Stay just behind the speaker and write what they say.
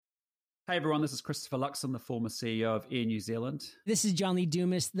Hey everyone, this is Christopher Luxon, the former CEO of Air New Zealand. This is John Lee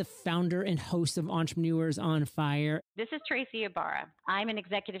Dumas, the founder and host of Entrepreneurs on Fire. This is Tracy Ibarra. I'm in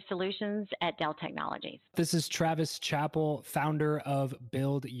Executive Solutions at Dell Technologies. This is Travis Chappell, founder of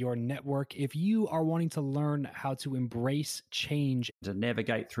Build Your Network. If you are wanting to learn how to embrace change, To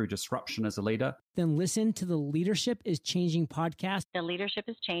navigate through disruption as a leader, Then listen to the Leadership is Changing podcast. The Leadership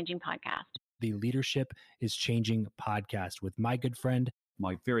is Changing podcast. the Leadership is Changing podcast with my good friend,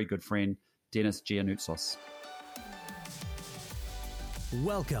 my very good friend, Dennis Giannoutsos.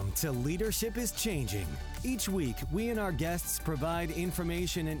 Welcome to Leadership is Changing. Each week, we and our guests provide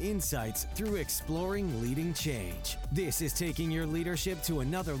information and insights through exploring leading change. This is taking your leadership to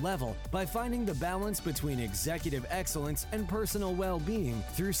another level by finding the balance between executive excellence and personal well-being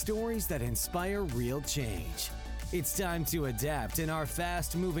through stories that inspire real change. It's time to adapt in our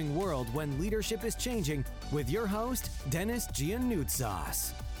fast-moving world when leadership is changing with your host, Dennis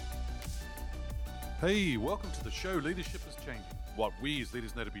Giannoutsos. Hey, welcome to the show Leadership is Changing. What we as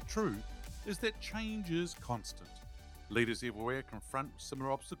leaders know to be true is that change is constant. Leaders everywhere confront similar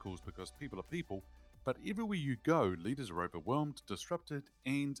obstacles because people are people, but everywhere you go, leaders are overwhelmed, disrupted,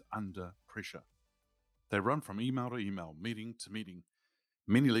 and under pressure. They run from email to email, meeting to meeting.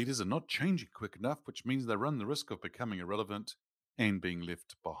 Many leaders are not changing quick enough, which means they run the risk of becoming irrelevant and being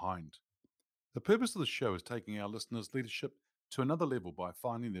left behind. The purpose of the show is taking our listeners' leadership to another level by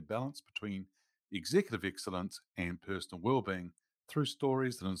finding the balance between executive excellence and personal well-being through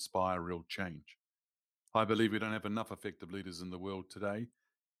stories that inspire real change. I believe we don't have enough effective leaders in the world today,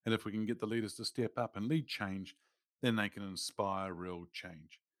 and if we can get the leaders to step up and lead change, then they can inspire real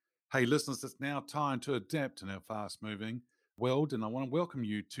change. Hey listeners, it's now time to adapt in our fast-moving world, and I want to welcome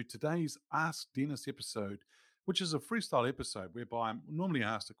you to today's Ask Dennis episode, which is a freestyle episode whereby I'm normally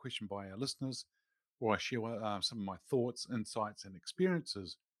asked a question by our listeners, or I share some of my thoughts, insights, and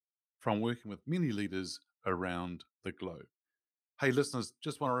experiences from working with many leaders around the globe. Hey listeners,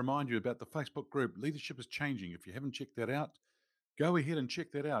 just want to remind you about the Facebook group, Leadership is Changing. If you haven't checked that out, go ahead and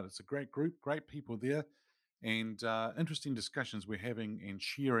check that out. It's a great group, great people there, and interesting discussions we're having and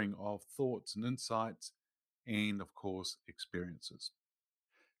sharing of thoughts and insights and, of course, experiences.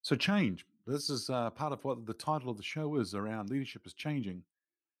 So change. This is part of what the title of the show is around Leadership is Changing.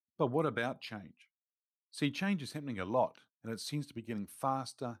 But what about change? See, change is happening a lot, and it seems to be getting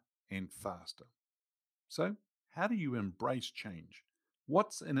faster and faster. So, how do you embrace change?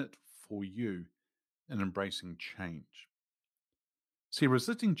 What's in it for you in embracing change? See,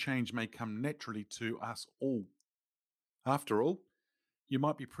 resisting change may come naturally to us all. After all, you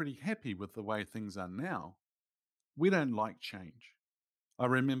might be pretty happy with the way things are now. We don't like change. I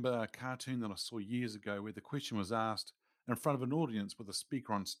remember a cartoon that I saw years ago where the question was asked in front of an audience with a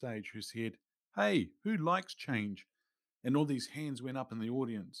speaker on stage who said, "Hey, who likes change?" And all these hands went up in the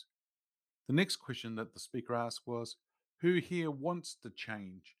audience. The next question that the speaker asked was, "Who here wants to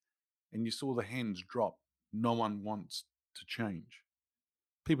change?" And you saw the hands drop. No one wants to change.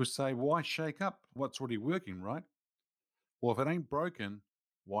 People say, why shake up? What's already working, right? Well, if it ain't broken,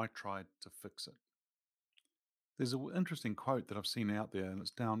 why try to fix it? There's an interesting quote that I've seen out there, and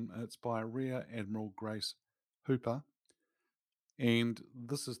it's by Rear Admiral Grace Hooper. And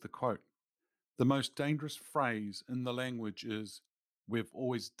this is the quote. The most dangerous phrase in the language is, "We've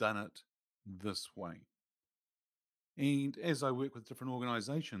always done it this way." And as I work with different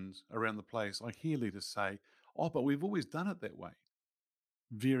organizations around the place, I hear leaders say, "Oh, but we've always done it that way."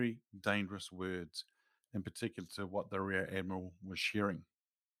 Very dangerous words, in particular to what the Rear Admiral was sharing.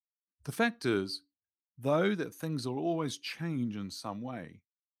 The fact is, though, that things will always change in some way.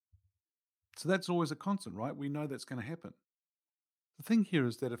 So that's always a constant, right? We know that's going to happen. The thing here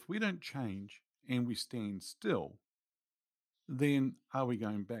is that if we don't change and we stand still, then are we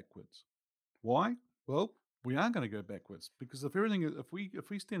going backwards? Why? Well, we are going to go backwards because if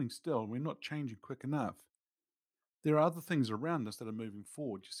we're standing still and we're not changing quick enough, there are other things around us that are moving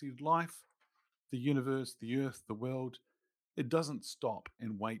forward. You see, life, the universe, the earth, the world, it doesn't stop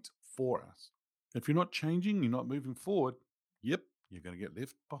and wait for us. If you're not changing, you're not moving forward, yep, you're going to get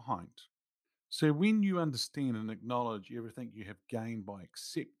left behind. So when you understand and acknowledge everything you have gained by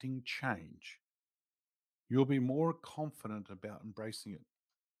accepting change, you'll be more confident about embracing it.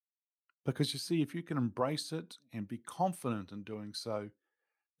 Because you see, if you can embrace it and be confident in doing so,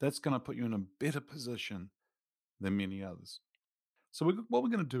 that's going to put you in a better position than many others. So what we're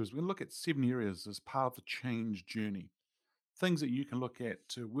going to do is we're going to look at 7 areas as part of the change journey. Things that you can look at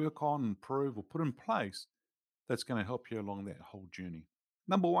to work on, improve, or put in place that's going to help you along that whole journey.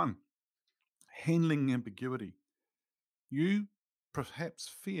 Number 1, handling ambiguity. You perhaps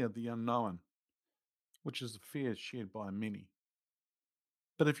fear the unknown, which is a fear shared by many.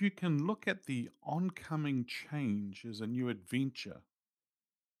 But if you can look at the oncoming change as a new adventure,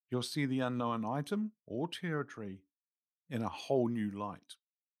 you'll see the unknown item or territory in a whole new light.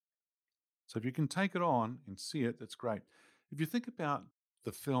 So if you can take it on and see it, that's great. If you think about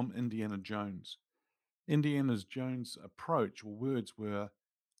the film Indiana Jones, Indiana Jones' approach or words were,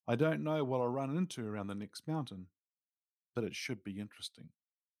 I don't know what I'll run into around the next mountain, but it should be interesting.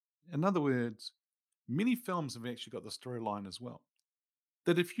 In other words, many films have actually got the storyline as well.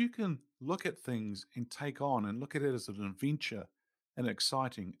 That if you can look at things and take on and look at it as an adventure, an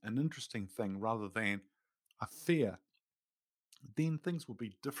exciting, an interesting thing rather than a fear, then things will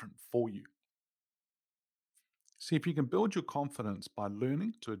be different for you. See, if you can build your confidence by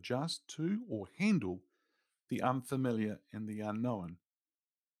learning to adjust to or handle the unfamiliar and the unknown,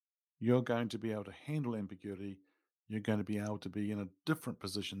 you're going to be able to handle ambiguity. You're going to be able to be in a different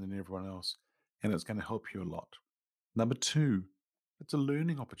position than everyone else, and it's going to help you a lot. Number 2, it's a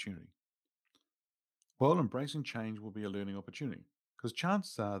learning opportunity. Well, embracing change will be a learning opportunity because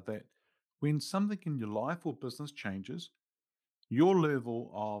chances are that when something in your life or business changes, your level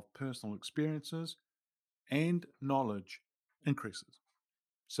of personal experiences and knowledge increases.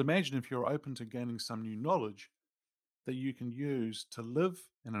 So imagine if you're open to gaining some new knowledge that you can use to live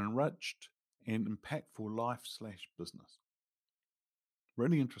an enriched and impactful life/business.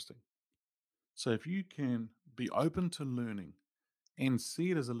 Really interesting. So if you can be open to learning and see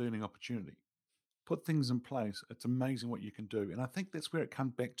it as a learning opportunity, put things in place, it's amazing what you can do. And I think that's where it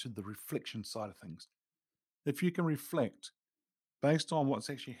comes back to the reflection side of things. If you can reflect based on what's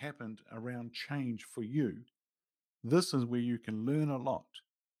actually happened around change for you, this is where you can learn a lot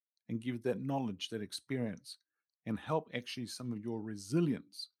and give that knowledge, that experience, and help actually some of your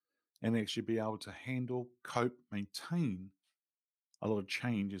resilience and actually be able to handle, cope, maintain a lot of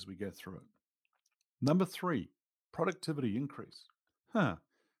change as we go through it. Number 3, productivity increase.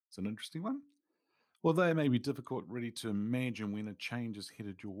 It's an interesting one. Although it may be difficult really to imagine when a change is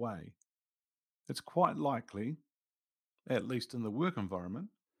headed your way, it's quite likely, at least in the work environment,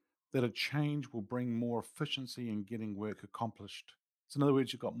 that a change will bring more efficiency in getting work accomplished. So in other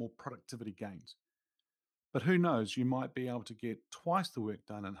words, you've got more productivity gains. But who knows, you might be able to get twice the work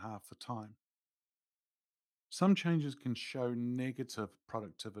done in half the time. Some changes can show negative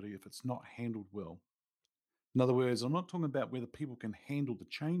productivity if it's not handled well. In other words, I'm not talking about whether people can handle the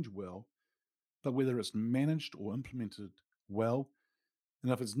change well, but whether it's managed or implemented well. And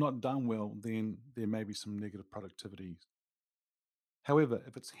if it's not done well, then there may be some negative productivity. However,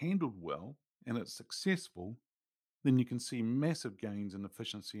 if it's handled well and it's successful, then you can see massive gains in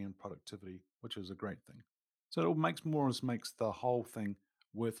efficiency and productivity, which is a great thing. So it makes the whole thing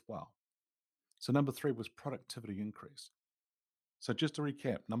worthwhile. So number 3 was productivity increase. So just to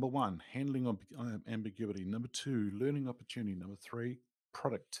recap, number 1, handling of ambiguity. Number 2, learning opportunity. Number 3,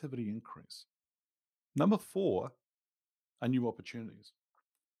 productivity increase. Number 4 are new opportunities.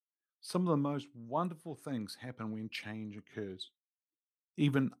 Some of the most wonderful things happen when change occurs,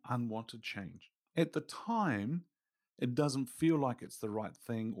 even unwanted change. At the time, it doesn't feel like it's the right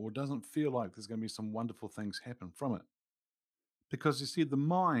thing or doesn't feel like there's going to be some wonderful things happen from it. Because you see, the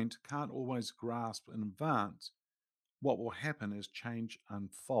mind can't always grasp in advance what will happen as change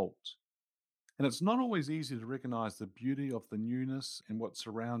unfolds. And it's not always easy to recognize the beauty of the newness and what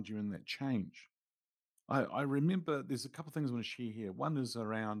surrounds you in that change. I remember there's a couple of things I want to share here. One is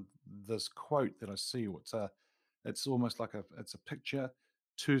around this quote that I see. It's almost like it's a picture,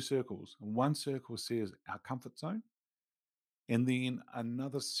 2 circles. And one circle says our comfort zone, and then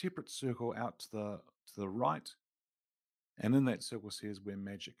another separate circle out to the right. And in that circle says where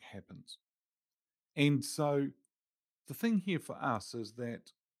magic happens. And so the thing here for us is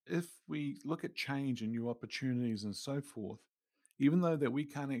that if we look at change and new opportunities and so forth, even though that we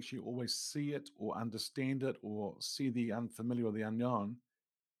can't actually always see it or understand it or see the unfamiliar or the unknown,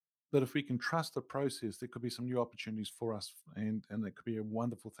 but if we can trust the process, there could be some new opportunities for us, and it could be a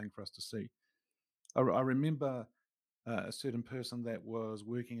wonderful thing for us to see. I remember a certain person that was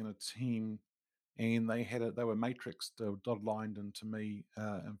working in a team, and they were matrixed, dotted lined into me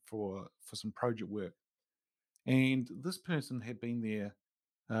for some project work. And this person had been there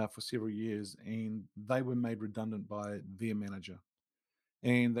for several years, and they were made redundant by their manager.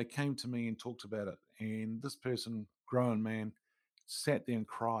 And they came to me and talked about it. And this person, grown man, sat there and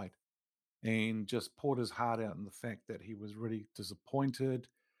cried and just poured his heart out in the fact that he was really disappointed,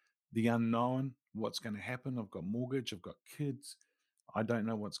 the unknown, what's going to happen. I've got mortgage, I've got kids, I don't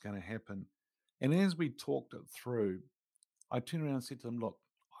know what's going to happen. And as we talked it through, I turned around and said to them, look,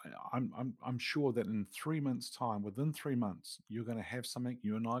 I'm sure that in 3 months' time, within 3 months, you're going to have something.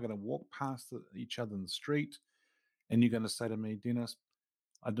 You and I are going to walk past each other in the street, and you're going to say to me, Dennis,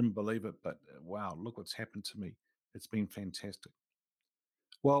 I didn't believe it, but wow, look what's happened to me. It's been fantastic.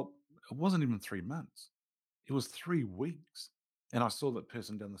 Well, it wasn't even 3 months. It was 3 weeks. And I saw that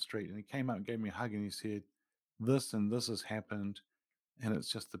person down the street and he came up and gave me a hug and he said, this and this has happened. And it's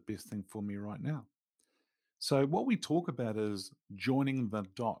just the best thing for me right now. So what we talk about is joining the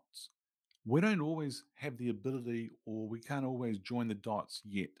dots. We don't always have the ability, or we can't always join the dots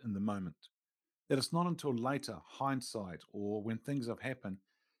yet in the moment. That it's not until later, hindsight, or when things have happened,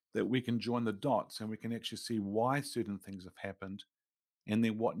 that we can join the dots and we can actually see why certain things have happened and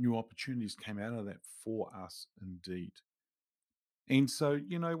then what new opportunities came out of that for us indeed. And so,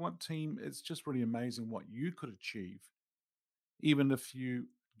 you know what, team, it's just really amazing what you could achieve, even if you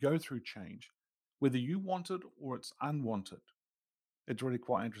go through change, whether you want it or it's unwanted. It's really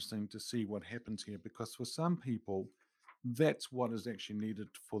quite interesting to see what happens here, because for some people, that's what is actually needed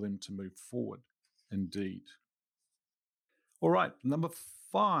for them to move forward. Indeed. All right, number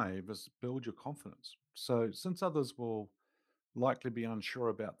 5 is build your confidence. So since others will likely be unsure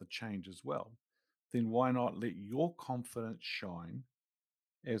about the change as well, then why not let your confidence shine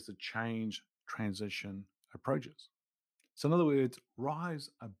as the change transition approaches? So in other words, rise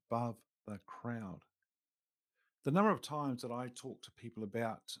above the crowd. The number of times that I talk to people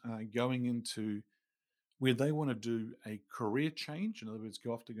about going into where they want to do a career change, in other words,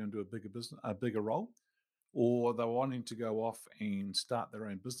 go off to go and do a bigger business, a bigger role, or they're wanting to go off and start their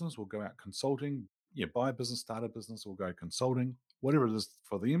own business or go out consulting, buy a business, start a business, or go consulting, whatever it is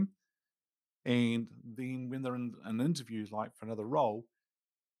for them. And then when they're in an interview, like for another role,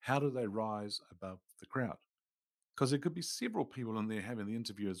 how do they rise above the crowd? Because there could be several people in there having the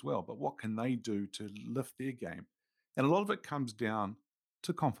interview as well, but what can they do to lift their game? And a lot of it comes down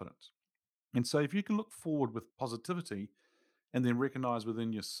to confidence. And so if you can look forward with positivity and then recognize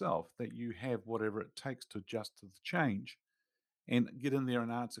within yourself that you have whatever it takes to adjust to the change and get in there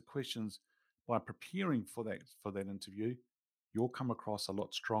and answer questions by preparing for that interview, you'll come across a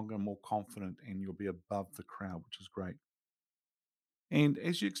lot stronger, more confident, and you'll be above the crowd, which is great. And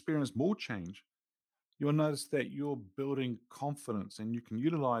as you experience more change, you'll notice that you're building confidence, and you can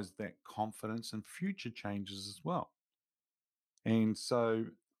utilize that confidence in future changes as well. And so,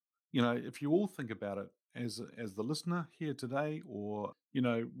 if you all think about it as the listener here today, or,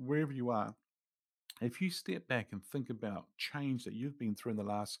 wherever you are, if you step back and think about change that you've been through in the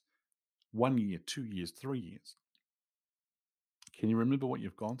last 1 year, 2 years, 3 years, can you remember what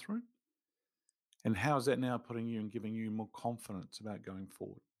you've gone through? And how is that now putting you and giving you more confidence about going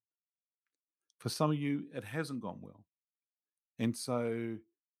forward? For some of you, it hasn't gone well. And so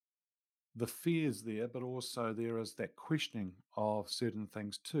the fear is there, but also there is that questioning of certain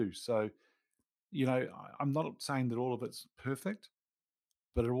things too. So, I'm not saying that all of it's perfect,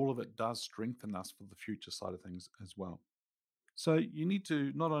 but all of it does strengthen us for the future side of things as well. So you need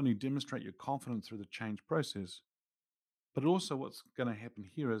to not only demonstrate your confidence through the change process, but also what's going to happen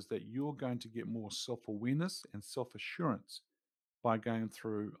here is that you're going to get more self-awareness and self-assurance by going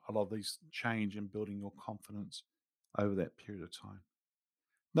through a lot of these change and building your confidence over that period of time.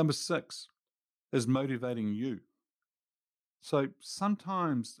 Number 6 is motivating you. So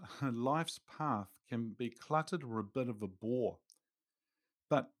sometimes life's path can be cluttered or a bit of a bore,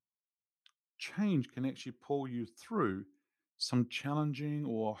 but change can actually pull you through some challenging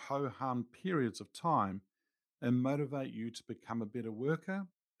or ho-hum periods of time and motivate you to become a better worker,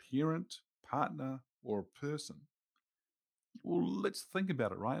 parent, partner, or a person. Well, let's think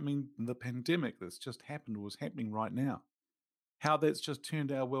about it, right? I mean, the pandemic that's just happened was happening right now. How that's just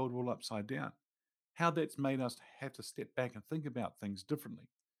turned our world all upside down. How that's made us have to step back and think about things differently.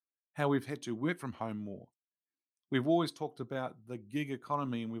 How we've had to work from home more. We've always talked about the gig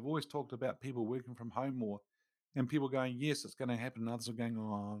economy, and we've always talked about people working from home more, and people going, yes, it's going to happen, and others are going,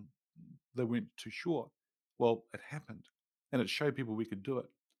 oh, they weren't too sure. Well, it happened, and it showed people we could do it.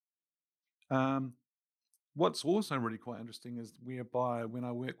 What's also really quite interesting is whereby when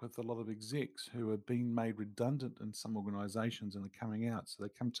I work with a lot of execs who have been made redundant in some organizations and are coming out, so they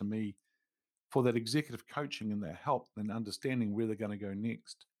come to me for that executive coaching and their help and understanding where they're going to go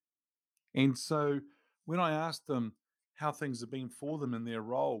next. And so when I ask them how things have been for them in their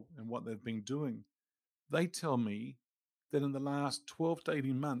role and what they've been doing, they tell me that in the last 12 to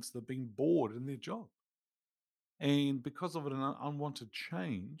 18 months, they've been bored in their job. And because of an unwanted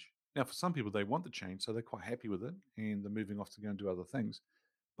change, now for some people, they want the change, so they're quite happy with it, and they're moving off to go and do other things.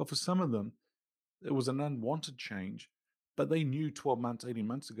 But for some of them, it was an unwanted change, but they knew 12 months, 18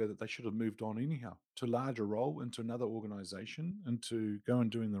 months ago that they should have moved on anyhow to a larger role, into another organization, and to go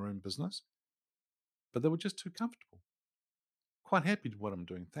and doing their own business. But they were just too comfortable. Quite happy with what I'm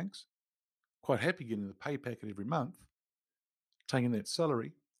doing, thanks. Quite happy getting the pay packet every month. taking that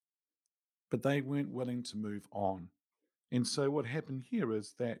salary, but they weren't willing to move on. And so what happened here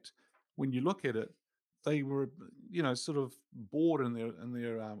is that when you look at it, they were, sort of bored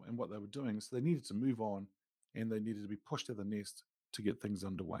in what they were doing. So they needed to move on, and they needed to be pushed out of the nest to get things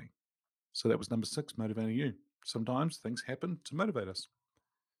underway. So that was number 6, motivating you. Sometimes things happen to motivate us.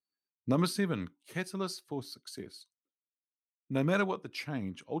 Number 7, catalyst for success. No matter what the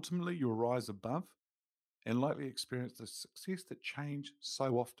change, ultimately you'll rise above and likely experience the success that change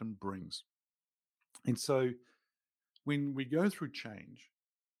so often brings. And so when we go through change,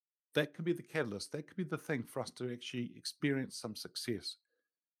 that could be the catalyst. That could be the thing for us to actually experience some success,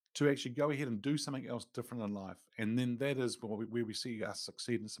 to actually go ahead and do something else different in life. And then that is where we see us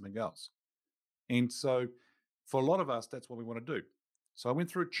succeed in something else. And so for a lot of us, that's what we want to do. So I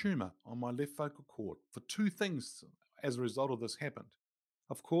went through a tumor on my left vocal cord. For 2 things as a result of this happened.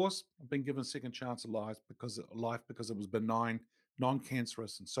 Of course, I've been given a second chance at life because it was benign,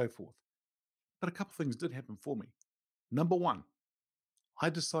 non-cancerous, and so forth. But a couple of things did happen for me. Number 1, I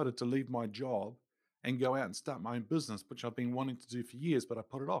decided to leave my job and go out and start my own business, which I've been wanting to do for years, but I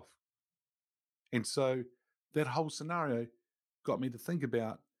put it off. And so that whole scenario got me to think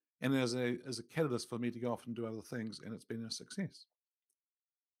about, and as a catalyst for me to go off and do other things, and it's been a success.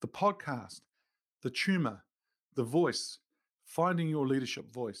 The podcast, the tumor, the voice, finding your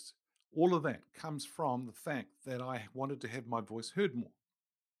leadership voice, all of that comes from the fact that I wanted to have my voice heard more.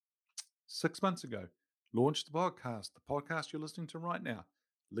 6 months ago, launched the podcast you're listening to right now,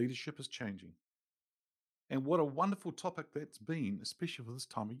 Leadership is Changing. And what a wonderful topic that's been, especially for this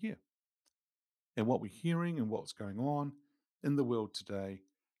time of year. And what we're hearing and what's going on in the world today,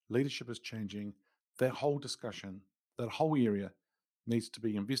 leadership is changing. That whole discussion, that whole area needs to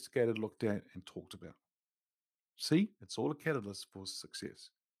be investigated, looked at, and talked about. See, it's all a catalyst for success.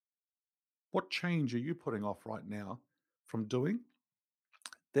 What change are you putting off right now from doing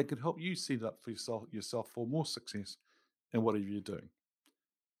that could help you set up for yourself for more success in whatever you're doing?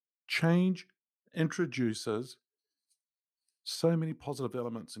 Change introduces so many positive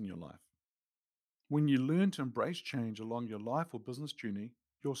elements in your life. When you learn to embrace change along your life or business journey,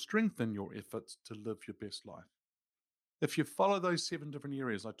 you'll strengthen your efforts to live your best life. If you follow those 7 different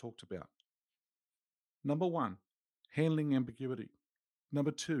areas I talked about. Number 1, handling ambiguity.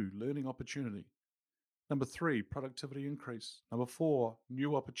 Number 2, learning opportunity. Number 3, productivity increase. Number 4,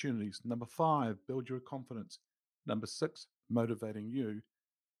 new opportunities. Number 5, build your confidence. Number 6, motivating you.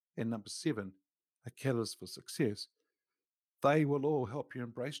 And number 7, a catalyst for success. They will all help you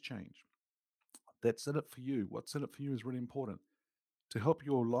embrace change. That's in it for you. What's in it for you is really important to help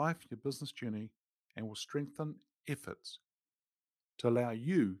your life, your business journey, and will strengthen efforts to allow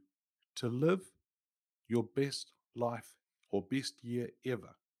you to live your best life or best year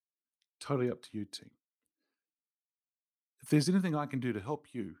ever. Totally up to you, team. If there's anything I can do to help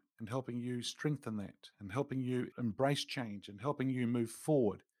you and helping you strengthen that and helping you embrace change and helping you move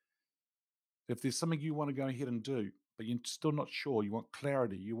forward, if there's something you want to go ahead and do, but you're still not sure, you want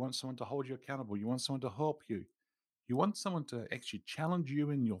clarity, you want someone to hold you accountable, you want someone to help you, you want someone to actually challenge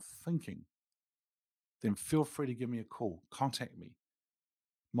you in your thinking, then feel free to give me a call. Contact me.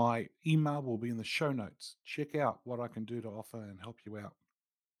 My email will be in the show notes. Check out what I can do to offer and help you out.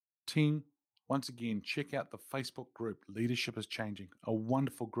 Team, once again, check out the Facebook group, Leadership is Changing, a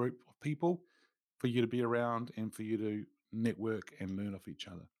wonderful group of people for you to be around and for you to network and learn off each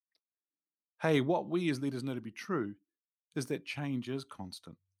other. Hey, what we as leaders know to be true is that change is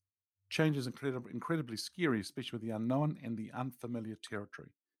constant. Change is incredibly scary, especially with the unknown and the unfamiliar territory.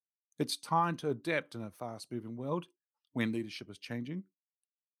 It's time to adapt in a fast-moving world when leadership is changing.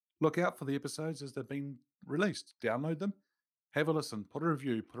 Look out for the episodes as they've been released. Download them, have a listen, put a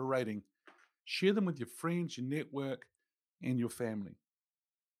review, put a rating. Share them with your friends, your network, and your family.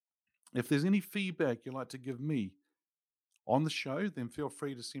 If there's any feedback you'd like to give me on the show, then feel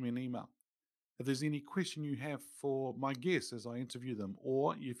free to send me an email. If there's any question you have for my guests as I interview them,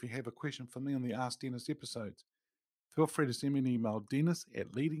 or if you have a question for me on the Ask Dennis episodes, feel free to send me an email,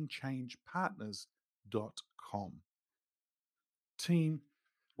 dennis@leadingchangepartners.com. Team,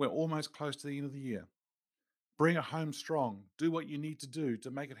 we're almost close to the end of the year. Bring it home strong. Do what you need to do to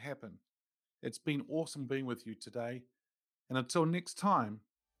make it happen. It's been awesome being with you today. And until next time,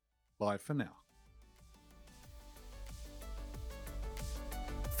 bye for now.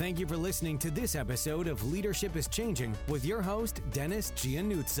 Thank you for listening to this episode of Leadership is Changing with your host, Dennis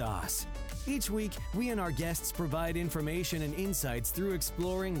Giannoutsas. Each week, we and our guests provide information and insights through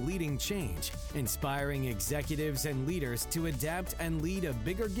exploring leading change, inspiring executives and leaders to adapt and lead a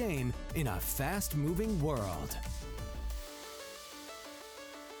bigger game in a fast-moving world.